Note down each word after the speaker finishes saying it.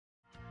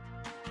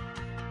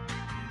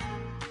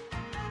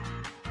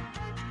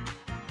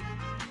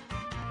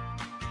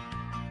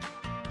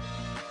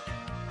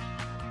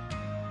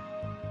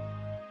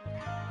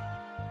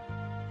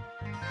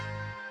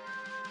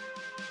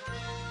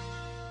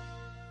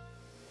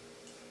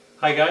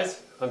Hi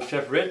guys, I'm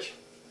Chef Rich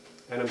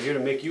and I'm here to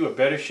make you a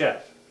better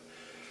chef.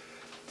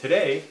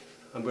 Today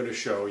I'm going to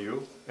show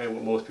you, and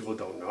what most people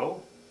don't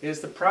know, is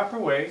the proper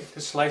way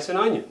to slice an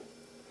onion.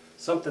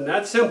 Something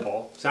that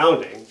simple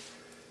sounding,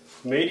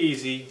 made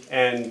easy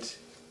and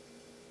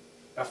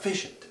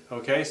efficient.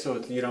 Okay,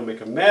 so you don't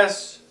make a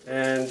mess,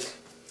 and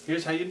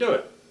here's how you do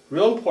it.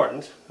 Real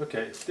important.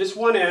 Okay, this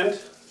one end,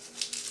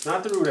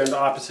 not the root end, the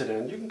opposite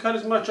end, you can cut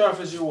as much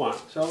off as you want.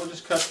 So we'll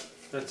just cut,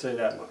 let's say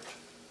that much.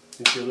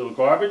 Into your little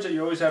garbage that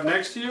you always have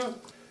next to you.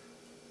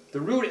 The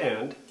root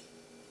end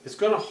is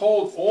going to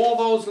hold all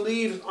those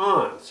leaves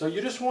on, so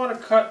you just want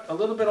to cut a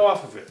little bit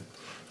off of it.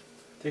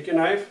 Take your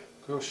knife,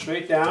 go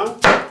straight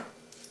down,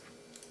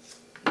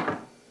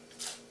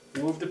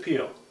 remove the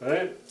peel,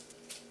 right?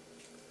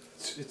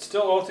 It's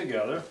still all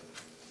together.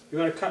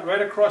 You're going to cut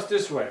right across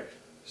this way.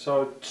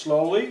 So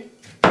slowly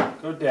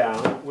go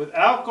down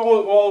without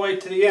going all the way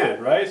to the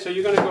end, right? So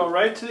you're going to go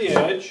right to the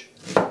edge,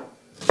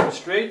 go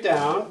straight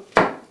down.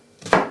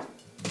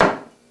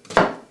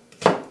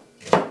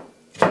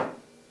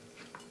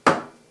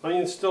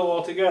 Onion's still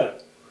all together.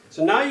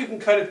 So now you can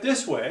cut it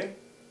this way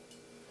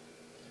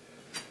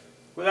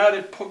without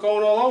it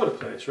going all over the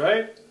place,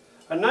 right?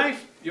 A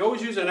knife, you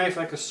always use a knife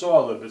like a saw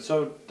a little bit,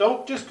 so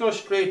don't just go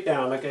straight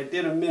down like I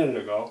did a minute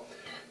ago,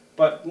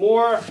 but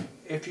more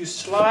if you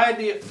slide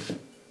the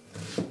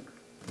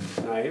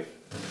knife,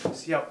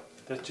 see how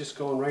that's just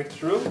going right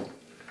through?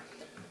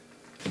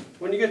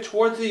 When you get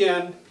towards the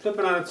end, flip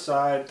it on its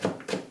side,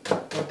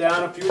 go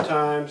down a few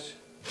times,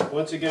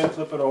 once again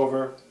flip it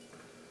over,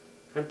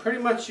 and pretty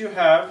much you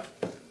have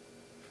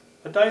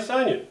a diced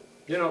onion.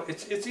 You know,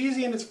 it's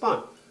easy and it's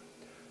fun.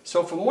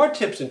 So for more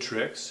tips and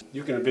tricks,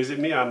 you can visit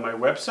me on my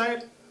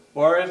website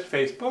or at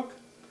Facebook.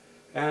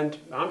 And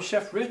I'm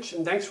Chef Rich,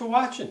 and thanks for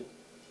watching.